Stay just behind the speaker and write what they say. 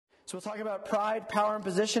So we'll talk about pride, power, and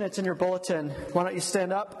position. It's in your bulletin. Why don't you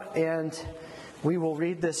stand up and we will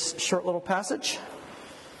read this short little passage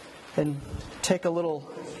and take a little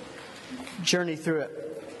journey through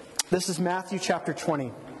it. This is Matthew chapter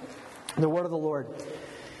 20, the word of the Lord.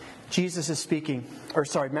 Jesus is speaking,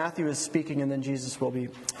 Matthew is speaking, and then Jesus will be.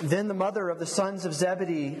 Then the mother of the sons of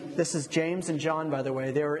Zebedee, this is James and John, by the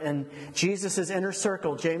way. They were in Jesus' inner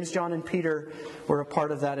circle. James, John, and Peter were a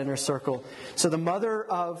part of that inner circle. So the mother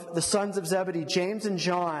of the sons of Zebedee, James and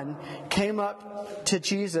John, came up to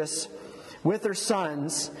Jesus with her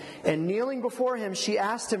sons, and kneeling before him, she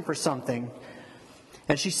asked him for something.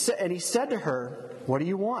 And he said to her, "What do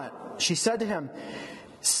you want?" She said to him,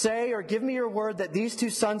 "Say or give me your word that these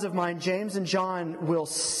two sons of mine, James and John, will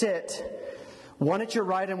sit, one at your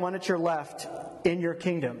right and one at your left, in your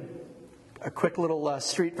kingdom." A quick little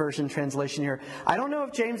street version translation here. I don't know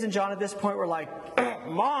if James and John at this point were like,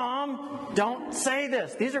 "Mom, don't say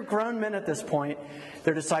this." These are grown men at this point.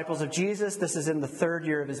 They're disciples of Jesus. This is in the third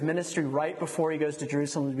year of his ministry, right before he goes to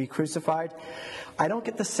Jerusalem to be crucified. I don't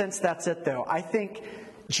get the sense that's it, though. I think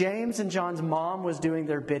James and John's mom was doing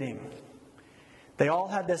their bidding. They all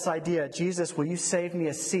had this idea: Jesus, will you save me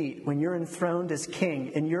a seat when you're enthroned as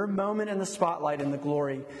king? In your moment in the spotlight, in the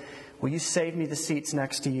glory, will you save me the seats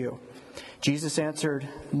next to you? Jesus answered,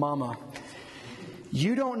 "Mama,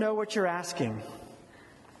 you don't know what you're asking.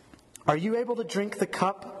 Are you able to drink the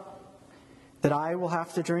cup that I will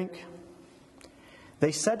have to drink?"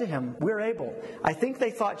 They said to him, "We're able." I think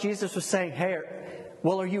they thought Jesus was saying, "Hey,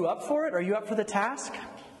 well, are you up for it? Are you up for the task?"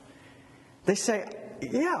 They say,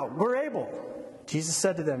 "Yeah, we're able." Jesus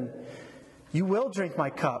said to them, "You will drink my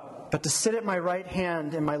cup, but to sit at my right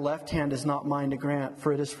hand and my left hand is not mine to grant,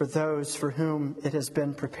 for it is for those for whom it has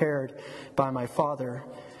been prepared by my Father."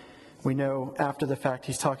 We know after the fact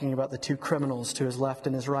he's talking about the two criminals to his left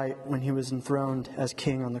and his right when he was enthroned as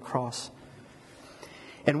king on the cross.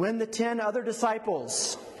 And when the 10 other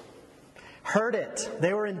disciples heard it,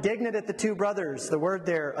 they were indignant at the two brothers. The word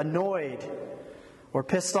there, annoyed or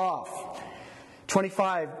pissed off.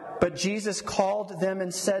 25, but Jesus called them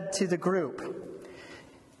and said to the group,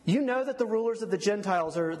 "You know that the rulers of the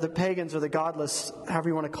Gentiles, or the pagans, or the godless, however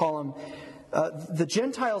you want to call them, the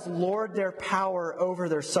Gentiles lord their power over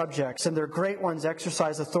their subjects, and their great ones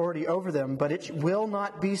exercise authority over them. But it will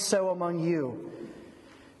not be so among you,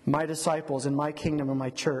 my disciples, in my kingdom and my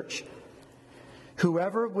church.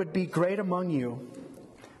 Whoever would be great among you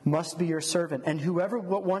must be your servant, and whoever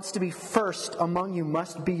wants to be first among you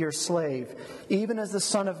must be your slave, even as the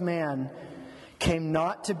Son of Man came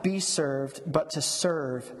not to be served, but to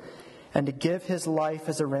serve, and to give his life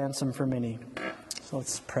as a ransom for many." So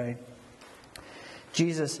let's pray.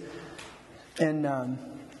 Jesus, in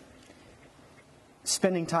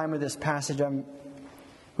spending time with this passage, I'm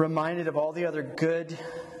reminded of all the other good,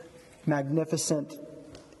 magnificent,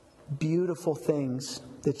 beautiful things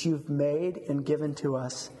that you've made and given to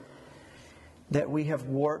us that we have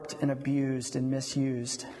warped and abused and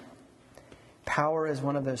misused. Power is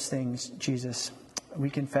one of those things, Jesus.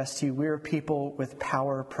 We confess to you, we are people with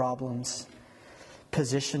power problems,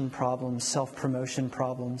 position problems, self-promotion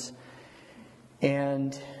problems.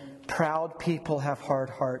 And proud people have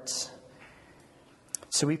hard hearts.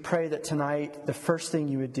 So we pray that tonight, the first thing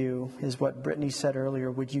you would do is what Brittany said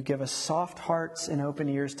earlier. Would you give us soft hearts and open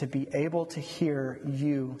ears to be able to hear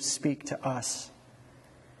you speak to us?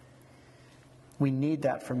 We need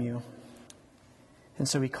that from you. And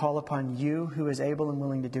so we call upon you, who is able and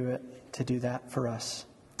willing to do it, to do that for us.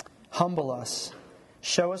 Humble us.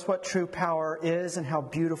 Show us what true power is and how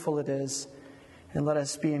beautiful it is. And let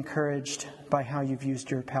us be encouraged by how you've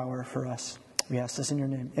used your power for us. We ask this in your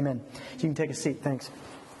name. Amen. You can take a seat. Thanks.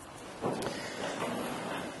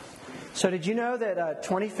 So did you know that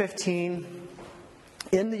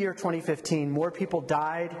in the year 2015, more people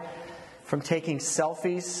died from taking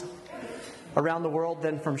selfies around the world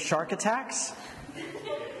than from shark attacks?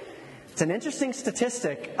 It's an interesting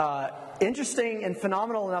statistic. Interesting and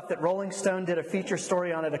phenomenal enough that Rolling Stone did a feature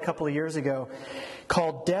story on it a couple of years ago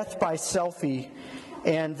called "Death by Selfie."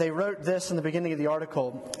 And they wrote this in the beginning of the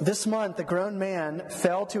article. "This month, a grown man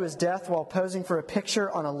fell to his death while posing for a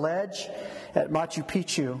picture on a ledge at Machu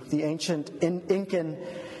Picchu, the ancient Incan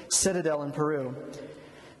citadel in Peru.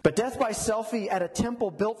 But death by selfie at a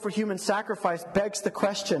temple built for human sacrifice begs the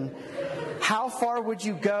question, how far would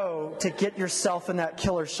you go to get yourself in that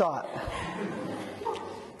killer shot?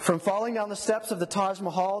 From falling down the steps of the Taj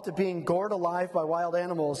Mahal to being gored alive by wild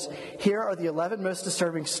animals, here are the 11 most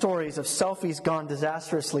disturbing stories of selfies gone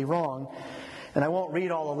disastrously wrong. And I won't read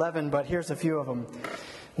all 11, but here's a few of them.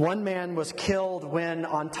 One man was killed when,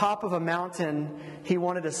 on top of a mountain, he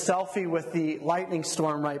wanted a selfie with the lightning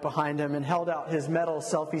storm right behind him and held out his metal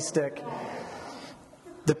selfie stick.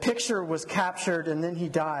 The picture was captured, and then he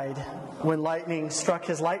died when lightning struck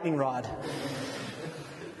his lightning rod.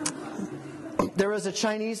 There was a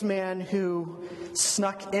Chinese man who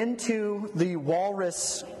snuck into the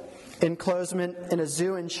walrus enclosement in a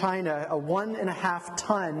zoo in China, a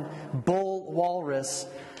 1.5-ton bull walrus,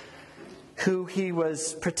 who he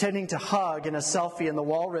was pretending to hug in a selfie, and the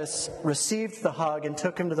walrus received the hug and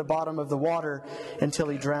took him to the bottom of the water until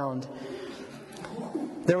he drowned.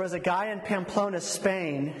 There was a guy in Pamplona,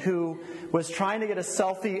 Spain, who was trying to get a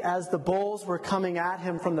selfie as the bulls were coming at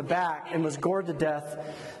him from the back and was gored to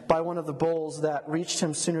death by one of the bulls that reached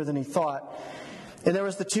him sooner than he thought. And there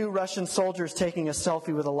was the 2 Russian soldiers taking a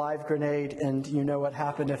selfie with a live grenade, and you know what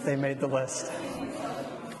happened if they made the list.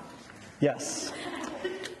 Yes.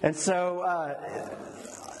 And so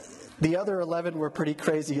the other 11 were pretty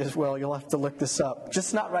crazy as well. You'll have to look this up.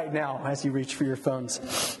 Just not right now as you reach for your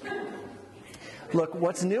phones. Look,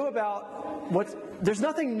 there's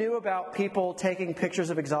nothing new about people taking pictures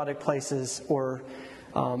of exotic places or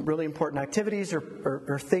really important activities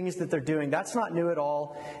or things that they're doing. That's not new at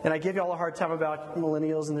all. And I give you all a hard time about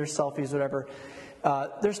millennials and their selfies, whatever.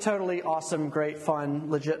 There's totally awesome, great,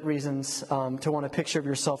 fun, legit reasons to want a picture of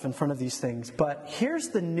yourself in front of these things. But here's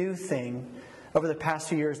the new thing over the past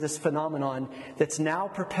few years, this phenomenon that's now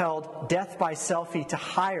propelled death by selfie to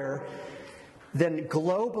higher than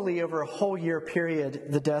globally over a whole year period,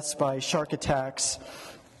 the deaths by shark attacks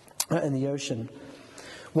in the ocean.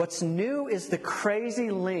 What's new is the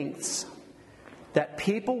crazy lengths that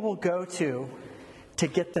people will go to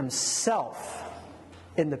get themselves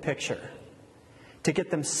in the picture, to get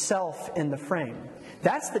themselves in the frame.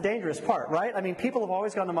 That's the dangerous part, right? I mean, people have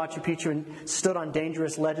always gone to Machu Picchu and stood on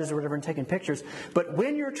dangerous ledges or whatever and taken pictures. But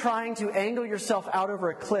when you're trying to angle yourself out over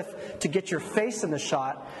a cliff to get your face in the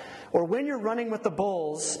shot, or when you're running with the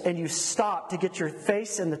bulls and you stop to get your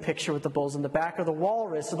face in the picture with the bulls in the back, or the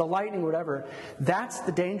walrus or the lightning, whatever, that's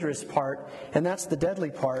the dangerous part, and that's the deadly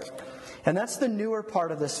part. And that's the newer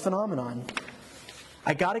part of this phenomenon.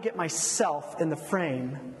 I got to get myself in the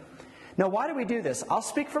frame. Now, why do we do this? I'll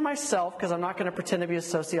speak for myself because I'm not going to pretend to be a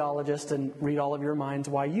sociologist and read all of your minds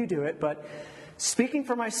why you do it, but speaking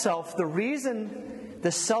for myself, the reason the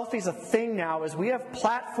selfie's a thing now is we have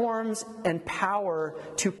platforms and power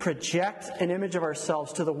to project an image of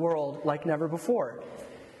ourselves to the world like never before.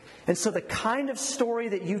 And so the kind of story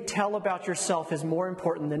that you tell about yourself is more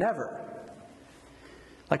important than ever.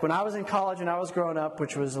 Like when I was in college and I was growing up,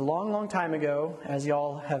 which was a long, long time ago, as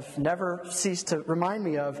y'all have never ceased to remind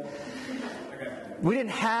me of, we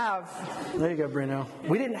didn't have, there you go, Bruno.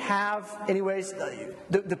 We didn't have, anyways,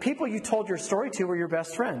 the people you told your story to were your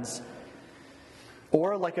best friends.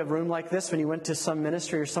 Or like a room like this when you went to some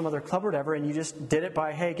ministry or some other club or whatever, and you just did it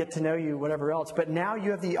by, hey, get to know you, whatever else. But now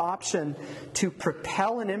you have the option to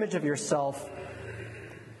propel an image of yourself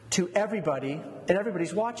to everybody, and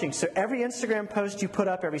everybody's watching. So every Instagram post you put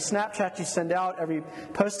up, every Snapchat you send out, every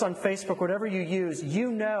post on Facebook, whatever you use,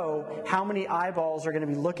 you know how many eyeballs are going to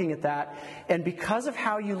be looking at that. And because of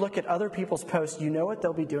how you look at other people's posts, you know what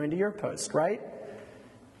they'll be doing to your post, right?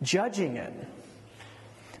 Judging it.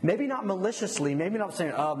 Maybe not maliciously, maybe not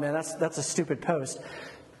saying, oh man, that's a stupid post.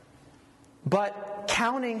 But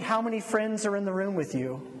counting how many friends are in the room with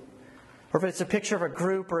you, or if it's a picture of a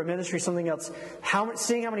group or a ministry, something else,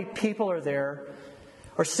 seeing how many people are there,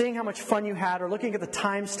 or seeing how much fun you had, or looking at the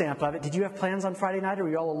timestamp of it. Did you have plans on Friday night, or were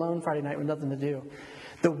you all alone Friday night with nothing to do?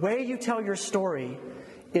 The way you tell your story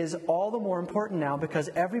is all the more important now because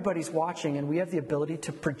everybody's watching, and we have the ability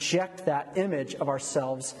to project that image of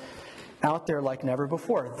ourselves out there like never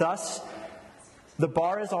before. Thus, the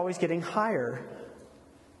bar is always getting higher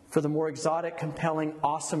for the more exotic, compelling,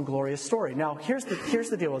 awesome, glorious story. Now, here's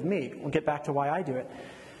the deal with me. We'll get back to why I do it.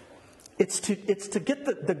 It's to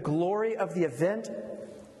get the glory of the event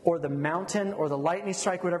or the mountain or the lightning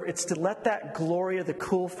strike, whatever. It's to let that glory or the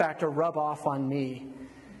cool factor rub off on me.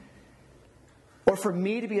 Or for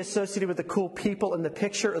me to be associated with the cool people in the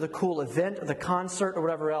picture or the cool event or the concert or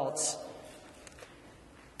whatever else.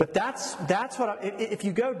 But that's what if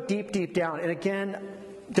you go deep down, and again,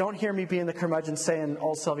 don't hear me being the curmudgeon saying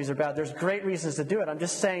all selfies are bad. There's great reasons to do it. I'm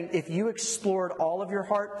just saying if you explored all of your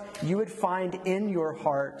heart, you would find in your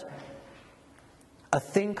heart a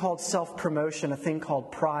thing called self-promotion, a thing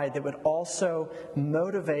called pride that would also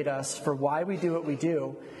motivate us for why we do what we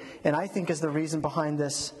do. And I think is the reason behind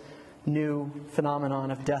this new phenomenon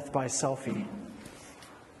of death by selfie.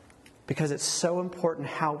 Because it's so important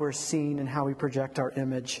how we're seen and how we project our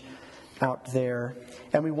image out there.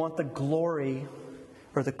 And we want the glory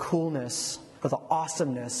or the coolness or the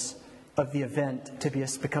awesomeness of the event to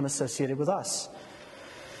become associated with us.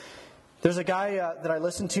 There's a guy that I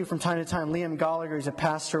listen to from time to time, Liam Gallagher. He's a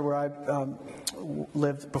pastor where I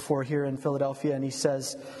lived before here in Philadelphia, and he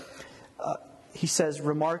says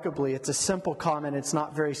remarkably, it's a simple comment, it's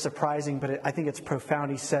not very surprising, but I think it's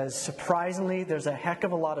profound. He says, surprisingly, there's a heck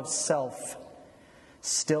of a lot of self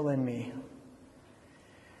still in me.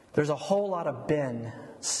 There's a whole lot of Ben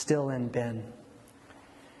still in Ben.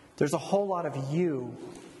 There's a whole lot of you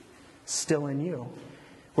still in you.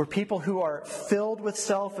 We're people who are filled with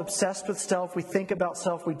self, obsessed with self. We think about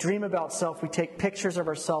self. We dream about self. We take pictures of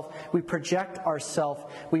ourselves. We project ourselves.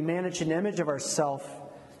 We manage an image of ourselves.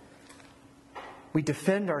 We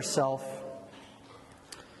defend ourselves.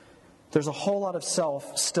 There's a whole lot of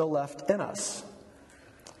self still left in us.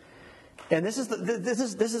 And this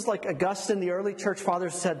is like Augustine, the early church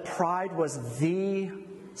fathers said, pride was the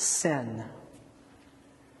sin.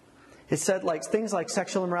 It said like things like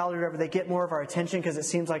sexual immorality or whatever, they get more of our attention because it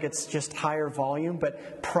seems like it's just higher volume.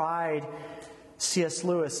 But pride, C.S.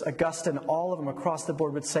 Lewis, Augustine, all of them across the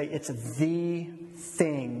board would say it's the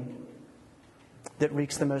thing that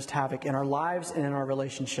wreaks the most havoc in our lives and in our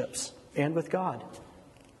relationships and with God.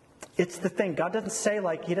 It's the thing. God doesn't say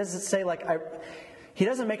like, he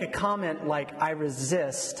doesn't make a comment like, I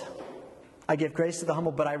resist. I give grace to the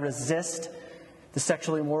humble, but I resist the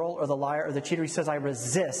sexually immoral or the liar or the cheater. He says, I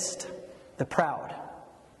resist the proud.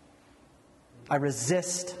 I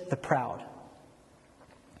resist the proud.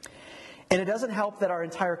 And it doesn't help that our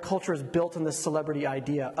entire culture is built on this celebrity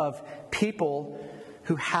idea of people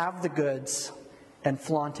who have the goods and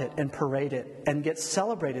flaunt it and parade it and get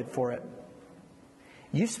celebrated for it.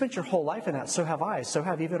 You've spent your whole life in that. So have I. So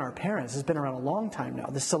have even our parents. It's been around a long time now.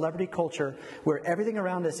 This celebrity culture where everything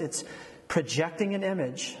around us, it's projecting an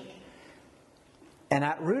image. And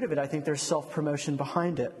at root of it, I think there's self-promotion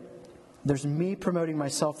behind it. There's me promoting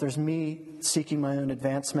myself. There's me seeking my own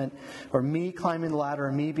advancement, or me climbing the ladder,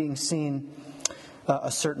 or me being seen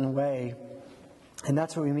a certain way. And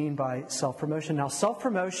that's what we mean by self-promotion. Now,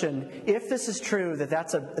 self-promotion, if this is true,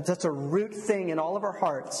 that's a root thing in all of our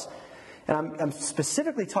hearts. And I'm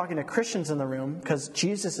specifically talking to Christians in the room because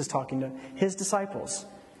Jesus is talking to his disciples.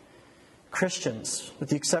 Christians, with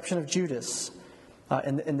the exception of Judas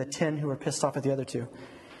and the 10 who were pissed off at the other two.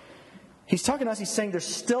 He's talking to us. He's saying there's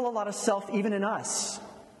still a lot of self even in us.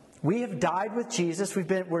 We have died with Jesus.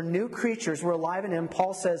 We're new creatures. We're alive in him.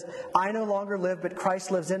 Paul says, I no longer live, but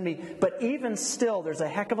Christ lives in me. But even still, there's a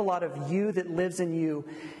heck of a lot of you that lives in you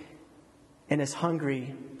and is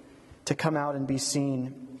hungry to come out and be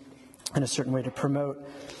seen in a certain way, to promote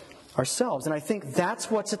ourselves. And I think that's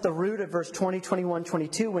what's at the root of verse 20, 21,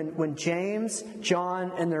 22, when James,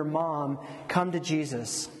 John, and their mom come to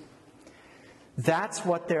Jesus. That's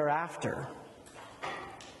what they're after.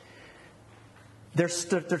 They're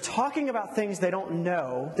talking about things they don't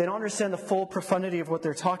know. They don't understand the full profundity of what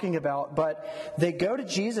they're talking about, but they go to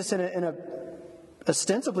Jesus in a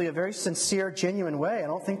ostensibly a very sincere, genuine way. I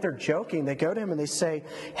don't think they're joking. They go to him and they say,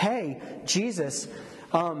 hey, Jesus,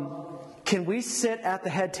 can we sit at the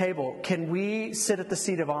head table? Can we sit at the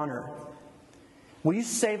seat of honor? Will you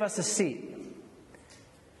save us a seat?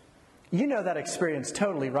 You know that experience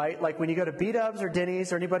totally, right? Like when you go to B-Dubs or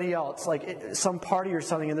Denny's or anybody else, like some party or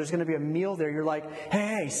something, and there's going to be a meal there, you're like,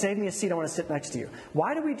 hey, save me a seat, I want to sit next to you.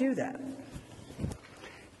 Why do we do that?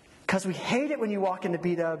 Because we hate it when you walk into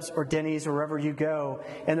B-Dubs or Denny's or wherever you go,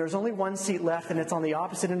 and there's only one seat left, and it's on the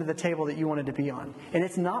opposite end of the table that you wanted to be on. And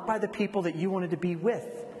it's not by the people that you wanted to be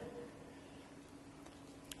with.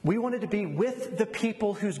 We wanted to be with the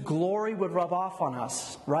people whose glory would rub off on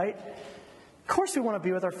us, right? Of course we want to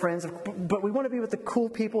be with our friends, but we want to be with the cool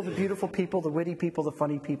people, the beautiful people, the witty people, the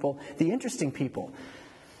funny people, the interesting people.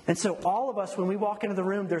 And so all of us, when we walk into the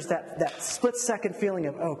room, there's that split-second feeling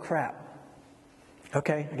of, oh, crap.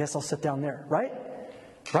 Okay, I guess I'll sit down there, right?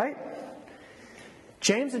 Right?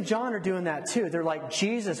 James and John are doing that too. They're like,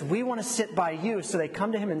 Jesus, we want to sit by you. So they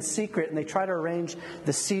come to him in secret and they try to arrange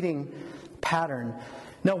the seating pattern.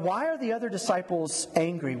 Now, why are the other disciples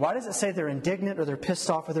angry? Why does it say they're indignant or they're pissed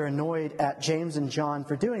off or they're annoyed at James and John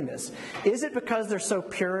for doing this? Is it because they're so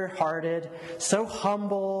pure-hearted, so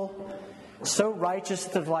humble, so righteous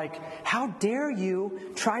that like, how dare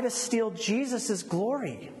you try to steal Jesus'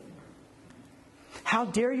 glory? How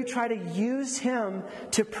dare you try to use him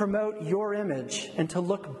to promote your image and to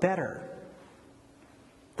look better?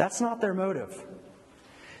 That's not their motive.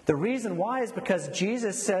 The reason why is because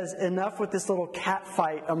Jesus says, enough with this little cat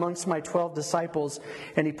fight amongst my 12 disciples,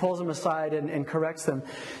 and he pulls them aside and corrects them.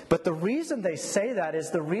 But the reason they say that is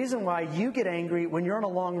the reason why you get angry when you're on a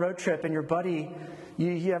long road trip and your buddy,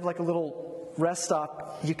 you have like a little rest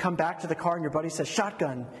stop, you come back to the car and your buddy says,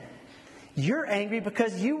 shotgun. You're angry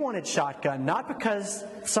because you wanted shotgun, not because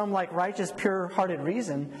some like righteous, pure-hearted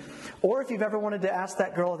reason. Or if you've ever wanted to ask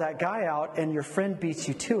that girl or that guy out and your friend beats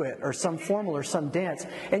you to it, or some formal or some dance,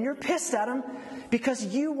 and you're pissed at him because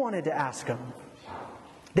you wanted to ask him.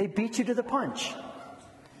 They beat you to the punch.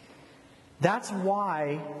 That's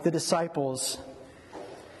why the disciples,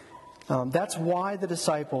 the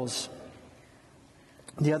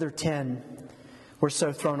other 10, were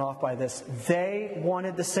so thrown off by this. They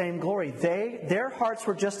wanted the same glory. Their hearts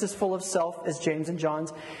were just as full of self as James and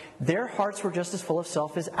John's. Their hearts were just as full of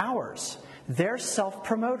self as ours. They're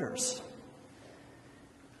self-promoters.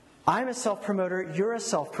 I'm a self-promoter. You're a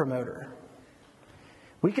self-promoter.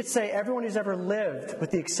 We could say everyone who's ever lived,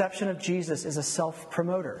 with the exception of Jesus, is a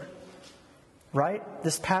self-promoter. Right?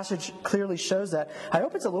 This passage clearly shows that. I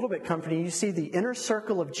hope it's a little bit comforting. You see the inner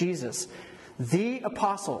circle of Jesus, the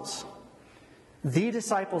apostles, the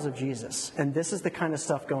disciples of Jesus. And this is the kind of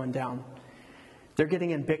stuff going down. They're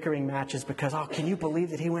getting in bickering matches because, can you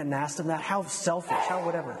believe that he went and asked him that? How selfish, how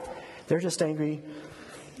whatever. They're just angry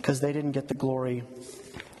because they didn't get the glory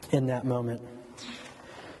in that moment.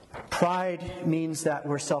 Pride means that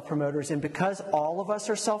we're self-promoters. And because all of us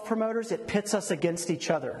are self-promoters, it pits us against each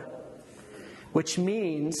other. Which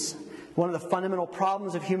means one of the fundamental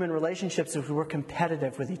problems of human relationships is we're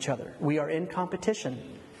competitive with each other. We are in competition.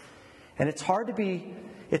 And it's hard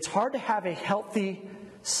to have a healthy,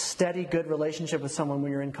 steady, good relationship with someone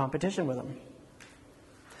when you're in competition with them.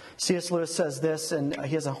 C.S. Lewis says this, and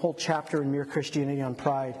he has a whole chapter in Mere Christianity on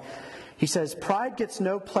pride. He says, pride gets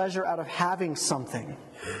no pleasure out of having something,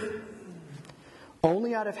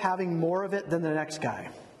 only out of having more of it than the next guy.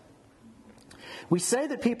 We say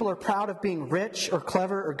that people are proud of being rich or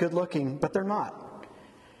clever or good looking, but they're not.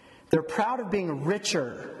 They're proud of being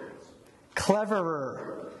richer,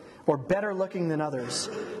 cleverer, or better looking than others.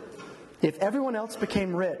 If everyone else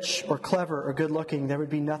became rich or clever or good looking, there would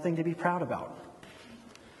be nothing to be proud about.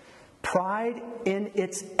 Pride in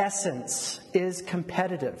its essence is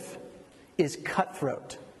competitive, is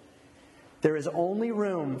cutthroat. There is only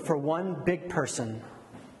room for one big person.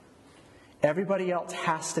 Everybody else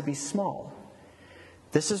has to be small.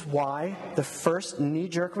 This is why the first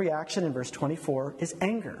knee-jerk reaction in verse 24 is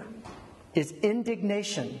anger, is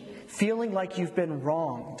indignation, feeling like you've been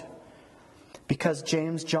wronged. Because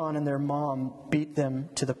James, John, and their mom beat them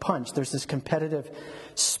to the punch. There's this competitive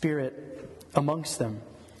spirit amongst them.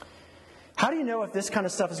 How do you know if this kind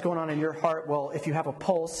of stuff is going on in your heart? Well, if you have a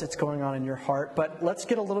pulse, it's going on in your heart. But let's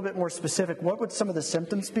get a little bit more specific. What would some of the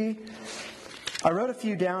symptoms be? I wrote a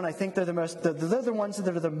few down. I think they're the ones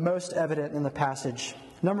that are the most evident in the passage.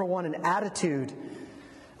 Number one, an attitude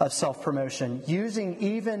of self-promotion. Using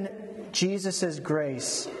even Jesus'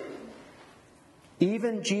 grace,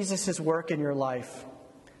 even Jesus' work in your life,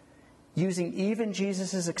 using even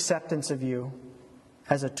Jesus' acceptance of you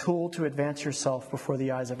as a tool to advance yourself before the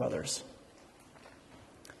eyes of others.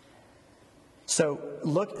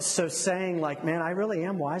 So saying like, man, I really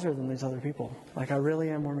am wiser than these other people. Like, I really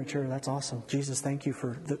am more mature. That's awesome. Jesus, thank you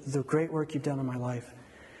for the great work you've done in my life.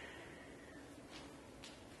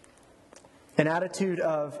 An attitude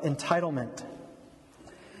of entitlement.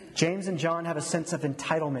 James and John have a sense of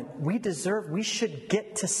entitlement. We should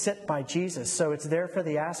get to sit by Jesus, so it's there for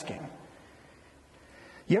the asking.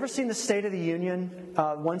 You ever seen the State of the Union?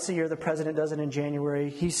 Once a year, the president does it in January.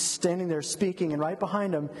 He's standing there speaking, and right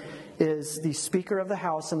behind him is the Speaker of the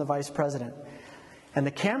House and the Vice President. And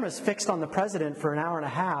the camera's fixed on the president for an hour and a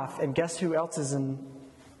half, and guess who else is in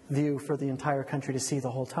view for the entire country to see the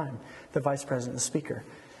whole time? The Vice President, the Speaker.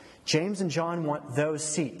 James and John want those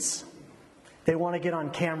seats. They want to get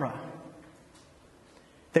on camera.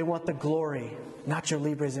 They want the glory. Nacho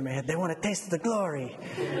Libre's in my head. They want to taste the glory.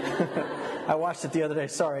 I watched it the other day.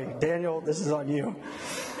 Sorry, Daniel, this is on you.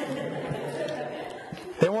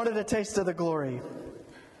 They wanted a taste of the glory.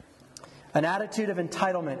 An attitude of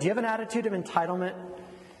entitlement. Do you have an attitude of entitlement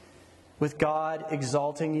with God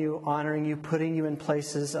exalting you, honoring you, putting you in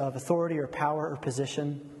places of authority or power or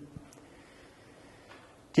position?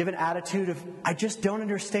 Do you have an attitude of, I just don't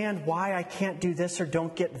understand why I can't do this or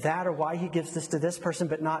don't get that, or why he gives this to this person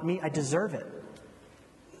but not me? I deserve it.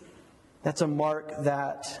 That's a mark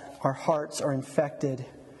that our hearts are infected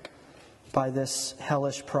by this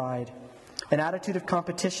hellish pride. An attitude of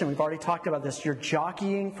competition. We've already talked about this. You're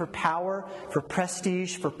jockeying for power, for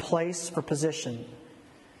prestige, for place, for position.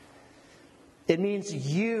 It means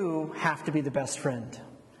you have to be the best friend.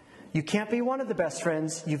 You can't be one of the best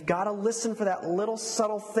friends. You've got to listen for that little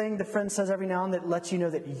subtle thing the friend says every now and then that lets you know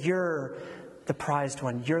that you're the prized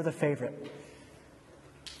one. You're the favorite.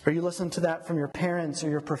 Or you listen to that from your parents or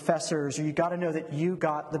your professors, or you got to know that you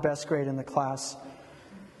got the best grade in the class.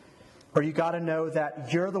 Or you got to know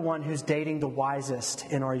that you're the one who's dating the wisest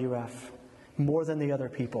in RUF, more than the other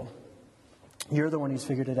people. You're the one who's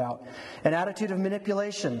figured it out. An attitude of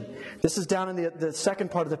manipulation. This is down in the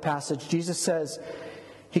second part of the passage. Jesus says,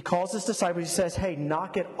 he calls his disciples, he says, hey,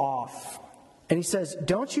 knock it off. And he says,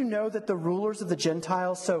 don't you know that the rulers of the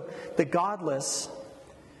Gentiles, so the godless,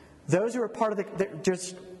 those who are part of they're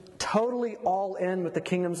just totally all in with the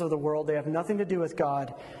kingdoms of the world, they have nothing to do with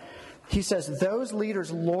God. He says, those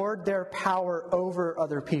leaders lord their power over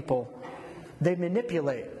other people. They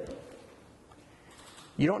manipulate.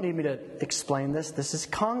 You don't need me to explain this. This is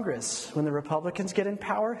Congress. When the Republicans get in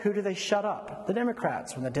power, who do they shut up? The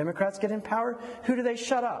Democrats. When the Democrats get in power, who do they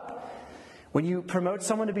shut up? When you promote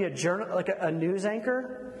someone to be a news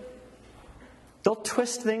anchor, they'll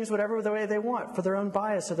twist things whatever the way they want for their own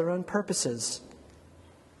bias or their own purposes.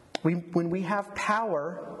 When we have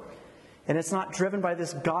power, and it's not driven by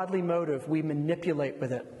this godly motive, we manipulate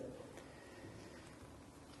with it.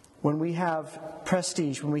 When we have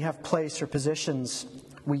prestige, when we have place or positions,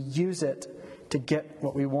 we use it to get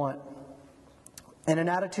what we want. And an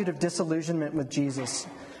attitude of disillusionment with Jesus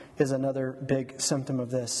is another big symptom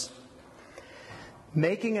of this.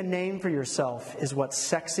 Making a name for yourself is what's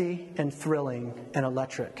sexy and thrilling and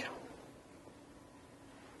electric.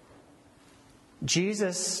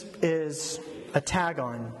 Jesus is a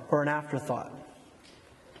tag-on or an afterthought.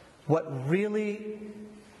 What really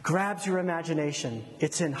grabs your imagination,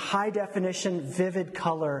 it's in high definition, vivid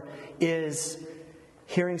color, is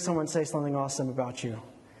hearing someone say something awesome about you.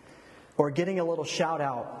 Or getting a little shout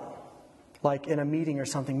out, like in a meeting or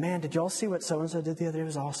something. Man, did y'all see what so-and-so did the other day? It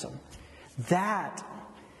was awesome. That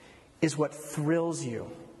is what thrills you.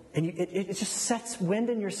 And it just sets wind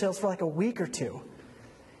in your sails for like a week or two.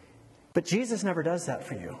 But Jesus never does that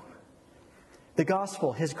for you. The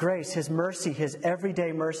gospel, His grace, His mercy, His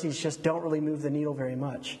everyday mercies just don't really move the needle very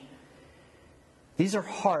much. These are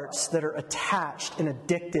hearts that are attached and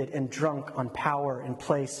addicted and drunk on power and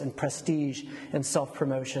place and prestige and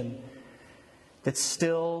self-promotion that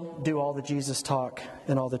still do all the Jesus talk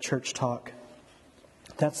and all the church talk.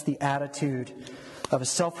 That's the attitude of a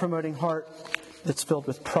self-promoting heart that's filled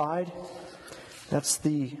with pride. That's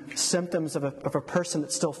the symptoms of a person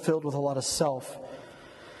that's still filled with a lot of self.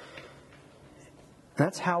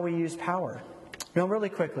 That's how we use power. Now, really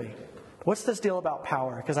quickly, what's this deal about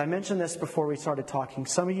power? Because I mentioned this before we started talking.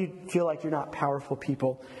 Some of you feel like you're not powerful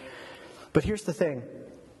people. But here's the thing.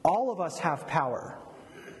 All of us have power.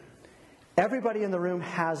 Everybody in the room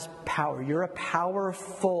has power. You're a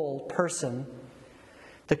powerful person.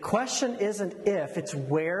 The question isn't if, it's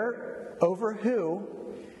where, over who,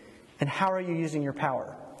 and how are you using your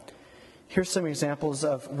power? Here's some examples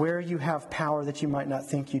of where you have power that you might not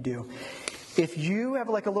think you do. If you have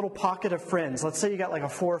like a little pocket of friends, let's say you got like a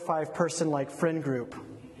 4 or 5 person like friend group.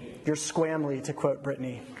 You're squamly, to quote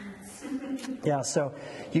Brittany. Yeah, so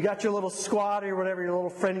you got your little squad or whatever, your little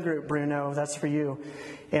friend group, Bruno. That's for you.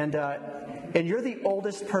 And you're the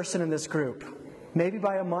oldest person in this group. Maybe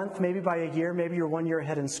by a month, maybe by a year, maybe you're 1 year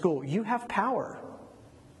ahead in school. You have power.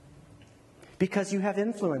 Because you have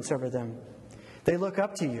influence over them. They look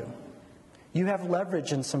up to you. You have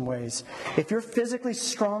leverage in some ways. If you're physically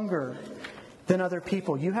stronger than other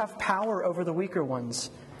people, you have power over the weaker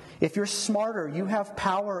ones. If you're smarter, you have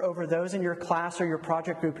power over those in your class or your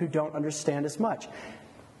project group who don't understand as much.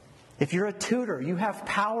 If you're a tutor, you have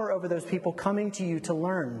power over those people coming to you to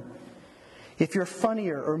learn. If you're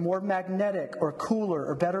funnier or more magnetic or cooler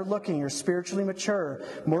or better looking or spiritually mature,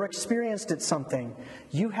 more experienced at something,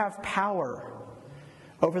 you have power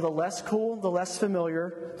over the less cool, the less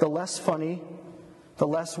familiar, the less funny, the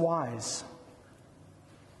less wise.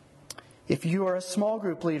 If you are a small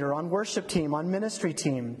group leader on worship team, on ministry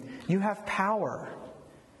team, you have power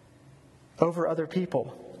over other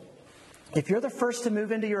people. If you're the first to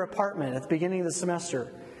move into your apartment at the beginning of the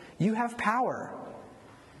semester, you have power.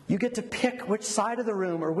 You get to pick which side of the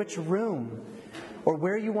room or which room or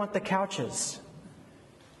where you want the couches.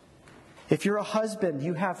 If you're a husband,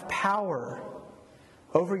 you have power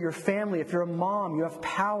over your family. If you're a mom, you have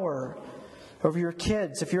power over your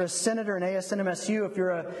kids. If you're a senator in ASNMSU, if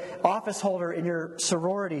you're an office holder in your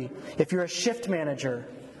sorority, if you're a shift manager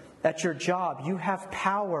at your job, you have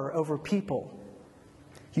power over people.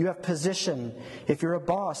 You have position. If you're a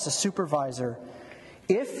boss, a supervisor,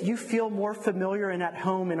 if you feel more familiar and at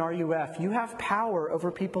home in RUF, you have power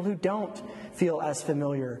over people who don't feel as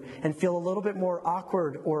familiar and feel a little bit more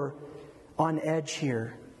awkward or on edge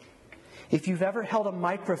here. If you've ever held a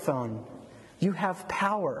microphone, you have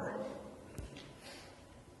power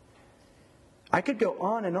I could go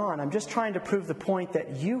on and on. I'm just trying to prove the point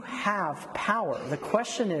that you have power. The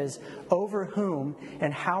question is, over whom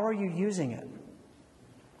and how are you using it?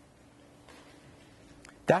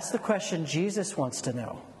 That's the question Jesus wants to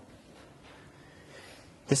know.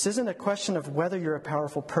 This isn't a question of whether you're a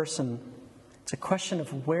powerful person. It's a question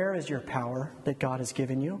of where is your power that God has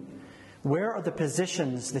given you? Where are the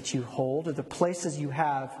positions that you hold or the places you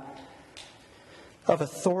have of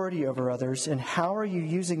authority over others? And how are you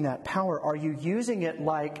using that power? Are you using it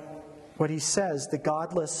like what he says, the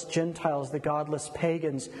godless Gentiles, the godless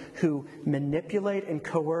pagans who manipulate and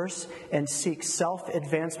coerce and seek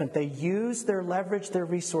self-advancement? They use their leverage, their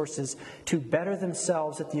resources to better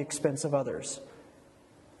themselves at the expense of others.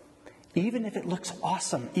 Even if it looks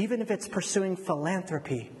awesome, even if it's pursuing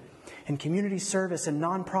philanthropy and community service and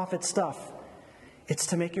nonprofit stuff, it's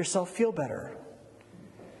to make yourself feel better.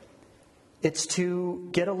 It's to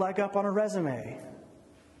get a leg up on a resume.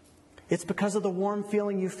 It's because of the warm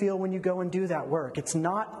feeling you feel when you go and do that work. It's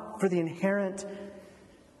not for the inherent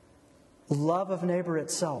love of neighbor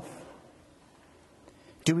itself.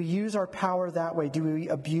 Do we use our power that way? Do we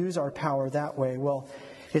abuse our power that way? Well,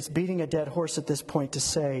 it's beating a dead horse at this point to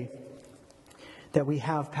say that we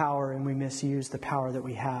have power and we misuse the power that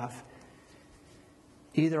we have.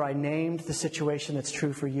 Either I named the situation that's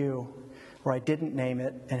true for you, or I didn't name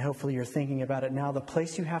it, and hopefully you're thinking about it now. The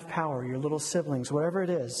place you have power, your little siblings, whatever it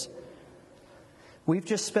is. We've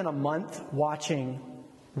just spent a month watching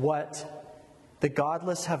what the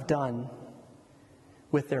godless have done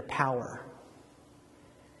with their power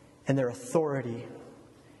and their authority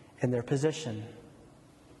and their position.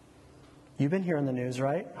 You've been hearing the news,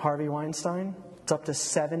 right? Harvey Weinstein. It's up to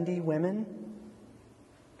 70 women,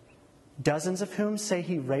 dozens of whom say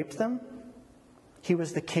he raped them. He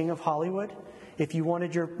was the king of Hollywood. If you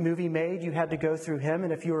wanted your movie made, you had to go through him.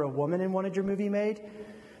 And if you were a woman and wanted your movie made,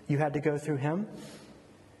 you had to go through him.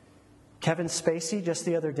 Kevin Spacey, just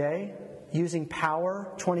the other day, using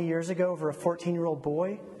power 20 years ago over a 14-year-old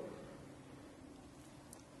boy.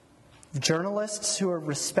 Journalists who are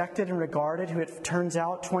respected and regarded, who it turns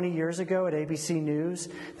out 20 years ago at ABC News,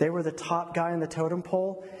 they were the top guy in the totem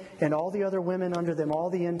pole, and all the other women under them, all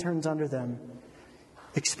the interns under them,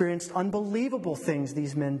 experienced unbelievable things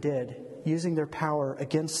these men did, using their power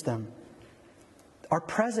against them. Our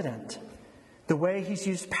president, the way he's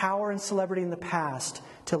used power and celebrity in the past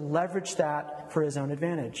to leverage that for his own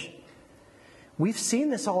advantage. We've seen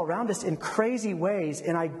this all around us in crazy ways,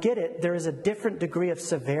 and I get it. There is a different degree of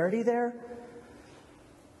severity there,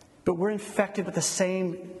 but we're infected with the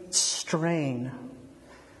same strain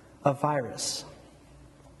of virus.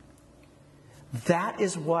 That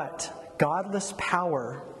is what godless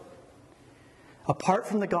power, apart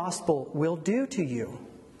from the gospel, will do to you.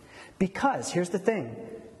 Because, here's the thing,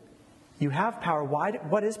 you have power.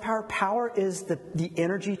 What is power? Power is the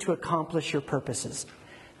energy to accomplish your purposes.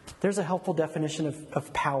 There's a helpful definition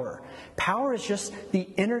of power. Power is just the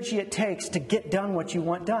energy it takes to get done what you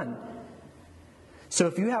want done. So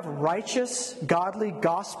if you have righteous, godly,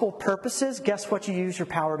 gospel purposes, guess what you use your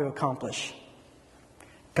power to accomplish?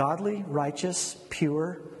 Godly, righteous,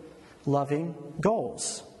 pure, loving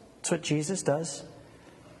goals. That's what Jesus does.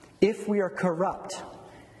 If we are corrupt,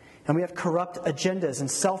 and we have corrupt agendas and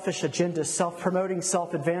selfish agendas, self-promoting,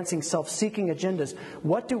 self-advancing, self-seeking agendas,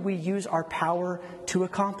 what do we use our power to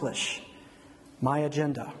accomplish? My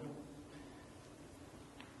agenda.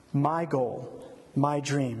 My goal. My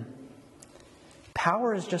dream.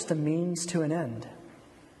 Power is just a means to an end.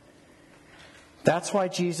 That's why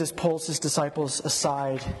Jesus pulls his disciples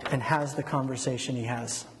aside and has the conversation he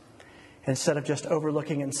has. Instead of just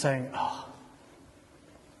overlooking it and saying, oh.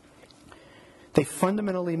 They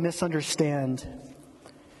fundamentally misunderstand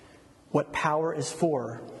what power is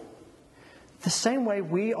for. The same way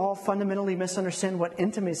we all fundamentally misunderstand what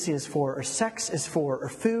intimacy is for, or sex is for, or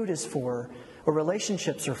food is for, or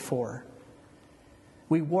relationships are for.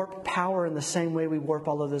 We warp power in the same way we warp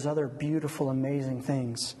all of those other beautiful, amazing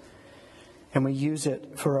things. And we use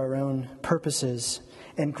it for our own purposes.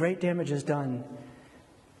 And great damage is done.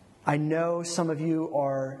 I know some of you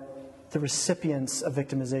are the recipients of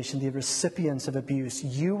victimization, the recipients of abuse.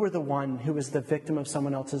 You were the one who was the victim of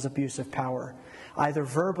someone else's abuse of power, either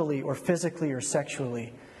verbally or physically or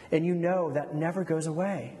sexually. And you know that never goes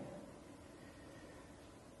away.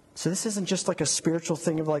 So this isn't just like a spiritual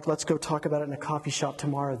thing of like, let's go talk about it in a coffee shop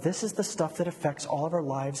tomorrow. This is the stuff that affects all of our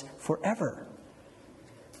lives forever.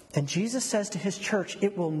 And Jesus says to his church,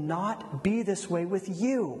 it will not be this way with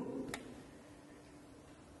you.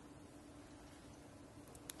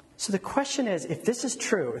 So the question is, if this is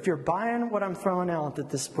true, if you're buying what I'm throwing out,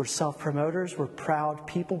 that we're self-promoters, we're proud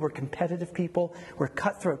people, we're competitive people, we're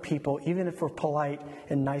cutthroat people, even if we're polite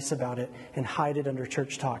and nice about it and hide it under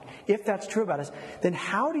church talk. If that's true about us, then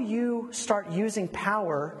how do you start using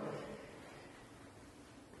power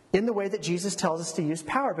in the way that Jesus tells us to use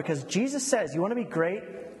power? Because Jesus says, you want to be great?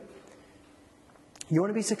 You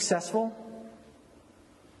want to be successful?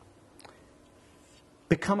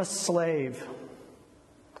 Become a slave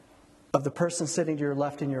of the person sitting to your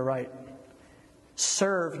left and your right.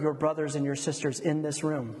 Serve your brothers and your sisters in this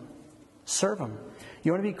room. Serve them.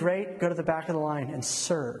 You want to be great? Go to the back of the line and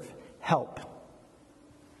serve. Help.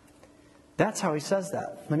 That's how he says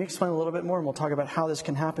that. Let me explain a little bit more and we'll talk about how this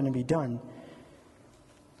can happen and be done.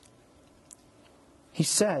 He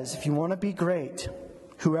says, if you want to be great,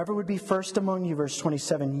 whoever would be first among you, verse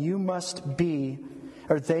 27,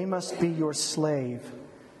 they must be your slave.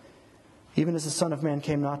 Even as the Son of Man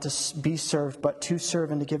came not to be served, but to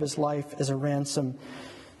serve and to give his life as a ransom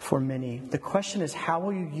for many. The question is, how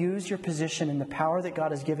will you use your position and the power that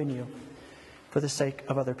God has given you for the sake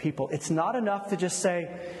of other people? It's not enough to just say,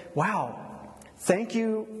 wow, thank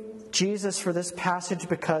you, Jesus, for this passage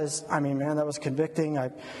because, that was convicting.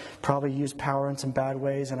 I probably used power in some bad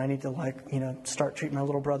ways and I need to start treating my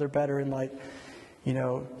little brother better and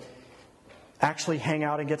actually hang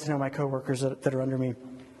out and get to know my coworkers that are under me.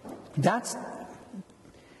 That's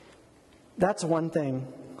one thing.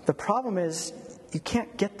 The problem is you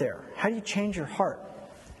can't get there. How do you change your heart?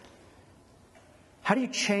 How do you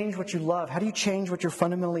change what you love? How do you change what you're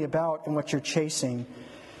fundamentally about and what you're chasing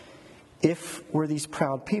if we're these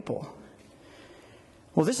proud people?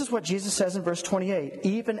 Well, this is what Jesus says in verse 28.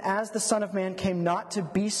 Even as the Son of Man came not to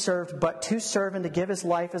be served, but to serve and to give his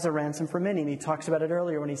life as a ransom for many. And he talks about it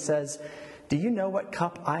earlier when he says, do you know what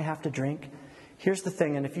cup I have to drink? Here's the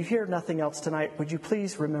thing, and if you hear nothing else tonight, would you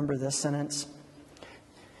please remember this sentence?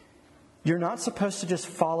 You're not supposed to just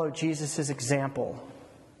follow Jesus' example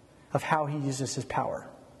of how he uses his power.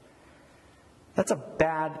 That's a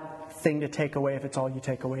bad thing to take away if it's all you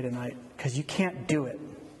take away tonight, because you can't do it.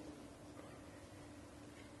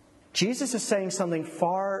 Jesus is saying something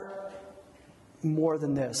far more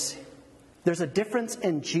than this. There's a difference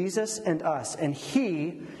in Jesus and us, and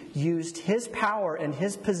he used his power and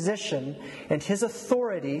his position and his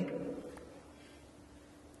authority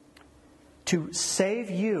to save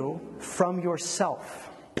you from yourself,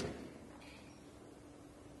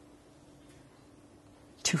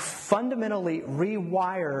 to fundamentally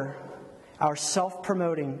rewire our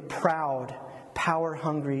self-promoting, proud,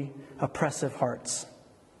 power-hungry, oppressive hearts.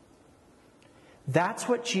 That's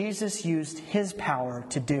what Jesus used his power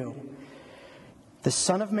to do. The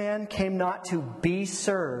Son of Man came not to be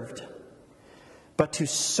served, but to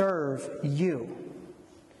serve you,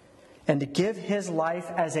 and to give his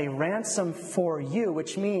life as a ransom for you,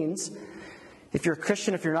 which means, if you're a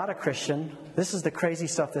Christian, if you're not a Christian, this is the crazy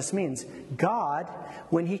stuff this means. God,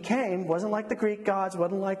 when he came, wasn't like the Greek gods,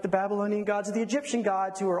 wasn't like the Babylonian gods or the Egyptian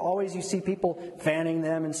gods, who are always, you see people fanning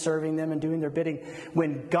them and serving them and doing their bidding.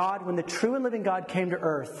 When the true and living God came to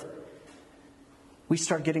earth, we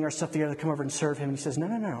start getting our stuff together to come over and serve him. And he says,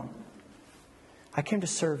 no. I came to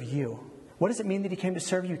serve you. What does it mean that he came to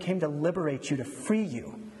serve you? He came to liberate you, to free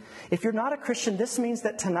you. If you're not a Christian, this means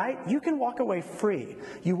that tonight you can walk away free.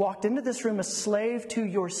 You walked into this room a slave to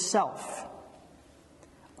yourself,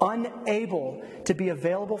 unable to be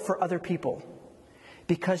available for other people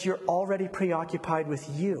because you're already preoccupied with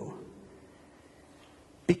you.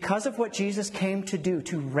 Because of what Jesus came to do,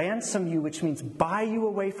 to ransom you, which means buy you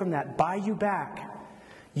away from that, buy you back,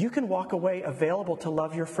 you can walk away available to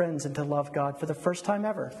love your friends and to love God for the first time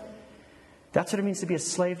ever. That's what it means to be a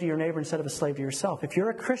slave to your neighbor instead of a slave to yourself. If you're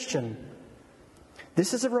a Christian,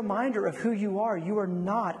 this is a reminder of who you are. You are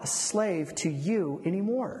not a slave to you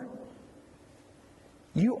anymore.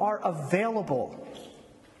 You are available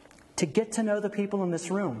to get to know the people in this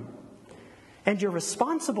room. And you're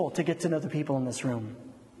responsible to get to know the people in this room.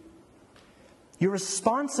 You're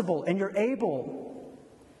responsible and you're able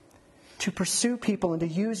to pursue people and to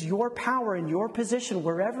use your power and your position,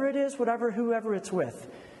 wherever it is, whoever it's with,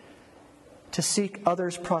 to seek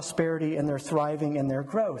others' prosperity and their thriving and their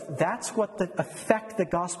growth. That's what the effect the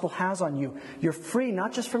gospel has on you. You're free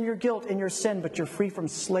not just from your guilt and your sin, but you're free from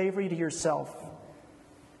slavery to yourself.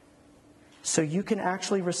 So you can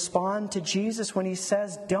actually respond to Jesus when he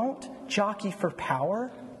says, don't jockey for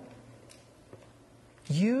power.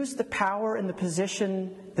 Use the power and the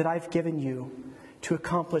position that I've given you to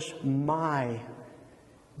accomplish my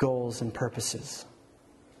goals and purposes,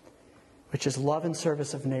 which is love and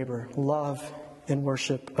service of neighbor, love and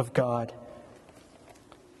worship of God.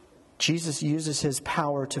 Jesus uses his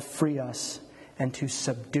power to free us and to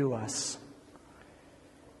subdue us.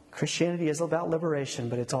 Christianity is about liberation,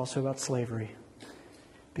 but it's also about slavery.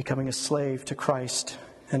 Becoming a slave to Christ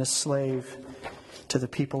and a slave to the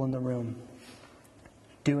people in the room.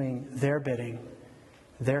 Doing their bidding,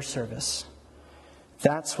 their service.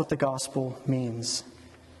 That's what the gospel means.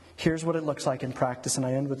 Here's what it looks like in practice, and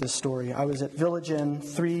I end with this story. I was at Village Inn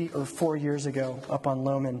 3 or 4 years ago up on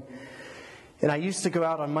Lowman. And I used to go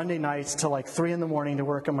out on Monday nights till like 3 in the morning to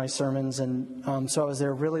work on my sermons. And so I was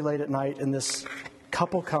there really late at night, and this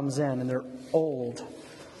couple comes in, and they're old.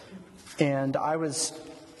 And I was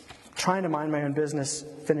trying to mind my own business,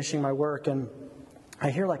 finishing my work, and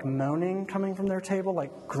I hear like moaning coming from their table,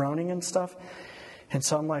 like groaning and stuff. And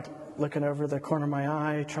so I'm like looking over the corner of my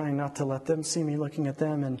eye, trying not to let them see me looking at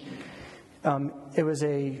them. And it was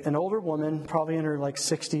an older woman, probably in her like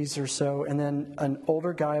 60s or so, and then an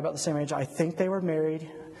older guy about the same age. I think they were married.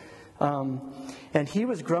 And he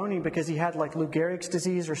was groaning because he had like Lou Gehrig's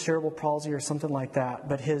disease or cerebral palsy or something like that.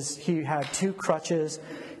 But he had 2 crutches.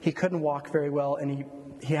 He couldn't walk very well, and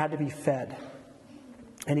he had to be fed.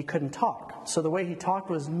 And he couldn't talk. So the way he talked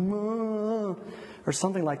was "Moo," or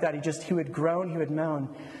something like that. He would groan, he would moan.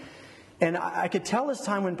 And I could tell as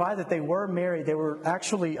time went by that they were married. They were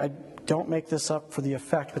actually, I don't make this up for the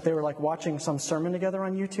effect, but they were like watching some sermon together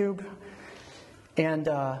on YouTube.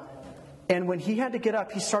 And when he had to get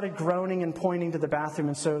up, he started groaning and pointing to the bathroom.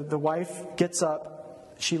 And so the wife gets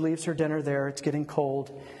up, she leaves her dinner there, it's getting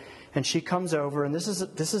cold, and she comes over. And this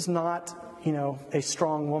is not, a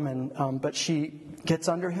strong woman, but she gets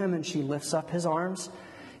under him and she lifts up his arms,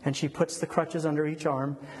 and she puts the crutches under each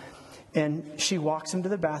arm. And she walks him to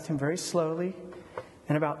the bathroom very slowly.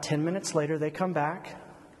 And about 10 minutes later, they come back.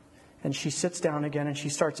 And she sits down again and she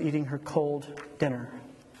starts eating her cold dinner.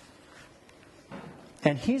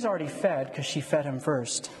 And he's already fed because she fed him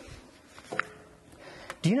first.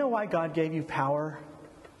 Do you know why God gave you power?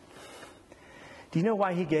 Do you know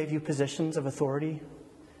why he gave you positions of authority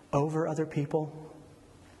over other people?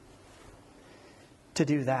 To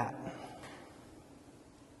do that.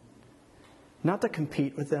 Not to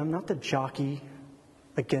compete with them, not to jockey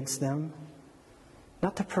against them,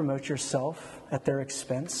 not to promote yourself at their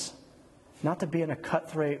expense, not to be in a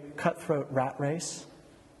cutthroat rat race.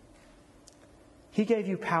 He gave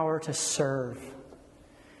you power to serve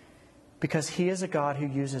because he is a God who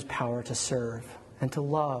uses power to serve and to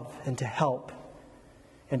love and to help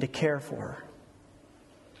and to care for.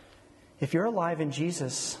 If you're alive in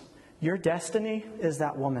Jesus, your destiny is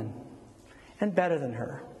that woman, and better than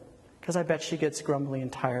her. Because I bet she gets grumbly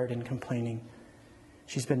and tired and complaining.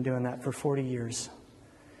 She's been doing that for 40 years.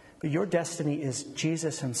 But your destiny is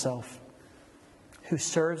Jesus himself, who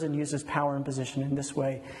serves and uses power and position in this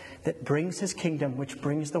way that brings his kingdom, which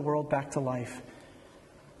brings the world back to life.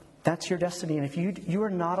 That's your destiny. And if you are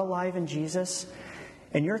not alive in Jesus,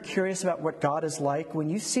 and you're curious about what God is like, when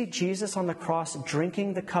you see Jesus on the cross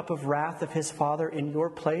drinking the cup of wrath of his Father in your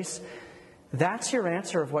place, that's your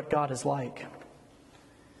answer of what God is like.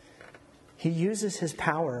 He uses his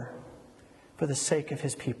power for the sake of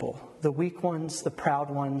his people. The weak ones, the proud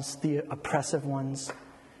ones, the oppressive ones.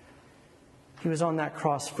 He was on that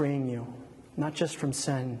cross freeing you, not just from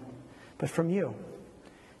sin, but from you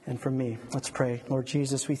and from me. Let's pray. Lord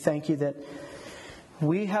Jesus, we thank you that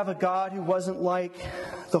we have a God who wasn't like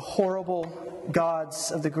the horrible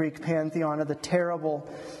gods of the Greek pantheon or the terrible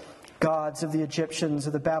gods of the Egyptians or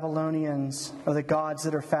the Babylonians or the gods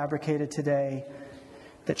that are fabricated today,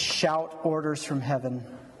 that shout orders from heaven.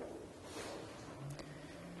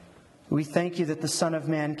 We thank you that the Son of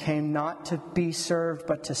Man came not to be served,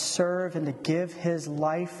 but to serve and to give his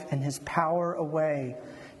life and his power away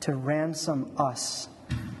to ransom us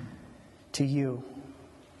to you.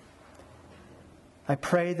 I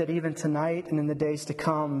pray that even tonight and in the days to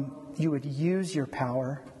come, you would use your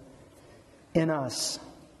power in us,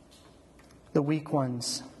 the weak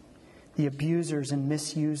ones, the abusers and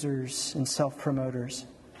misusers and self-promoters,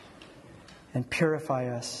 and purify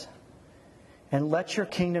us. And let your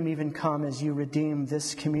kingdom even come as you redeem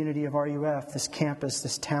this community of RUF, this campus,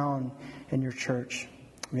 this town, and your church.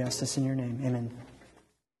 We ask this in your name. Amen.